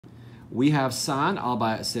We have sine all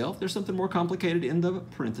by itself. There's something more complicated in the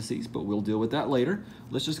parentheses, but we'll deal with that later.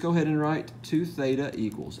 Let's just go ahead and write 2 theta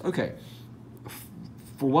equals. Okay,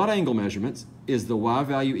 for what angle measurements is the y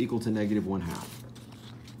value equal to -1/2?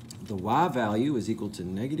 The y value is equal to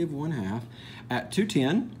 -1/2 at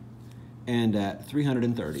 210 and at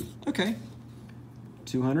 330. Okay,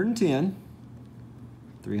 210,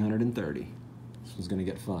 330. This one's gonna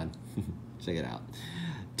get fun. Check it out.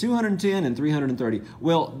 210 and 330.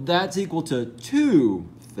 Well, that's equal to 2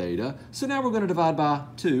 theta. So now we're going to divide by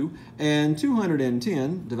 2. And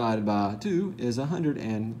 210 divided by 2 is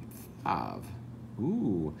 105.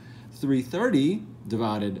 Ooh. 330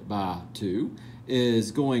 divided by 2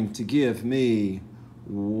 is going to give me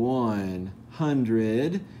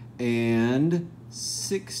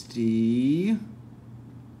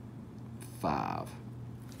 165.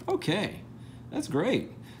 Okay, that's great.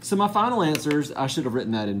 So my final answers, I should have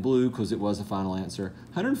written that in blue because it was a final answer.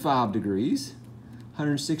 105 degrees,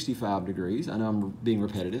 165 degrees. I know I'm being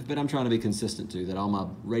repetitive, but I'm trying to be consistent too, that all my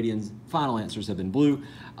radians final answers have been blue.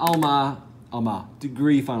 All my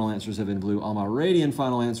degree final answers have been blue. All my radian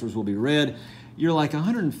final answers will be red. You're like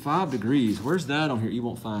 105 degrees. Where's that on here? You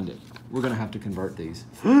won't find it. We're going to have to convert these.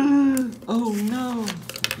 Oh no.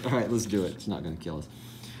 All right, let's do it. It's not going to kill us.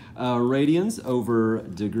 Radians over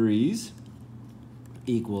degrees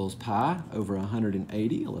equals pi over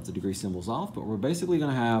 180. I'll let the degree symbols off, but we're basically going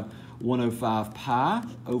to have 105 pi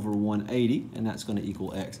over 180, and that's going to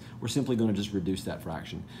equal x. We're simply going to just reduce that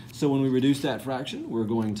fraction. So when we reduce that fraction, we're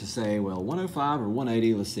going to say, well, 105 or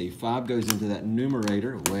 180, let's see, 5 goes into that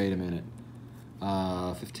numerator. Wait a minute.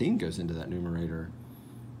 15 goes into that numerator,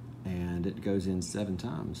 and it goes in 7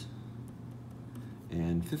 times.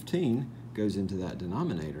 And 15 goes into that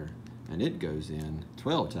denominator, and it goes in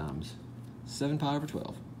 12 times. 7 pi over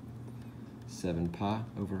 12. 7 pi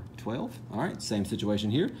over 12. All right, same situation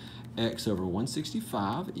here. X over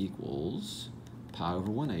 165 equals pi over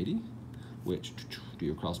 180, which, do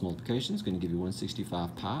your cross multiplication, is going to give you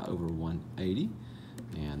 165 pi over 180,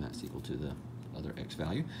 and that's equal to the other x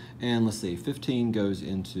value. And let's see, 15 goes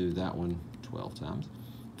into that one 12 times.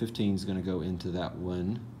 15 is going to go into that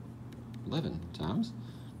one 11 times.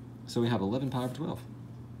 So we have 11 pi over 12.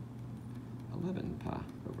 11 pi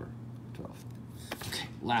over 12. Okay,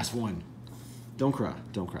 last one. Don't cry,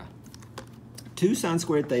 don't cry. 2 sine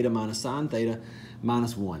squared theta minus sine theta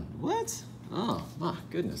minus 1. What? Oh, my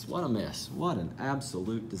goodness, what a mess. What an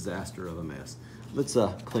absolute disaster of a mess. Let's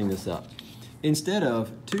clean this up. Instead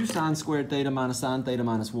of 2 sine squared theta minus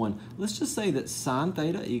 1, let's just say that sine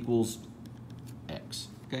theta equals x,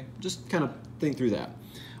 okay? Just kind of think through that.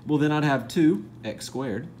 Well, then I'd have 2x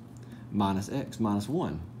squared minus x minus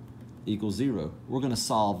 1 equals 0. We're going to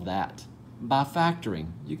solve that by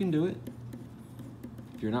factoring. You can do it.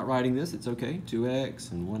 If you're not writing this, it's okay.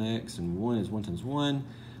 2x and 1x and 1 is 1 times 1.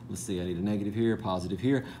 Let's see, I need a negative here, positive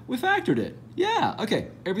here. We factored it. Yeah, okay.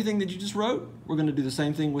 Everything that you just wrote, we're going to do the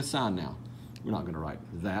same thing with sine now. We're not going to write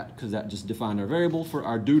that because that just defined our variable for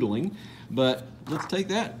our doodling. But let's take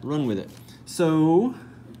that, run with it. So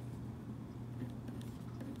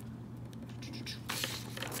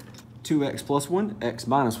 2x plus 1, x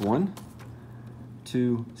minus 1,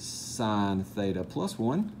 2 sine theta plus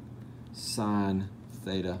 1, sine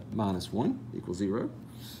theta minus 1 equals 0.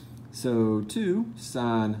 So 2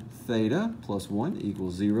 sine theta plus 1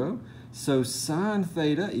 equals 0. So sine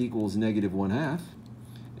theta equals -1/2.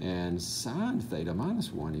 And sine theta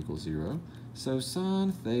minus 1 equals 0. So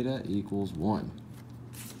sine theta equals 1.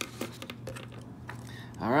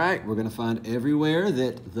 All right, we're going to find everywhere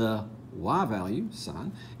that the y value,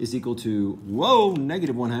 sine, is equal to, whoa,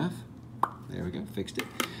 -1/2. There we go, fixed it.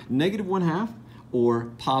 -1/2 or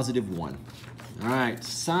 +1. All right,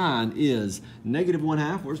 sine is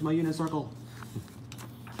 -1/2. Where's my unit circle?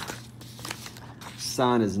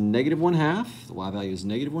 Sine is -1/2. The y value is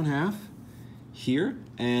 -1/2. Here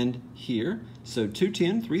and here. So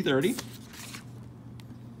 210, 330.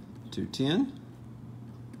 210,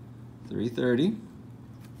 330.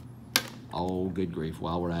 Oh, good grief.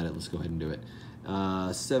 While we're at it, let's go ahead and do it.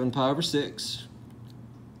 7 pi over 6.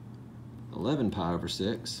 11 pi over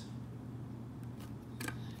 6.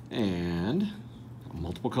 And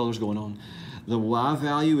multiple colors going on. The y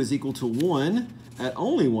value is equal to 1 at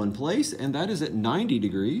only one place, and that is at 90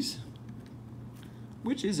 degrees.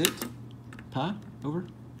 Which is it? Pi over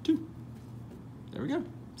 2. There we go.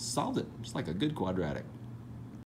 Solved it. It's like a good quadratic.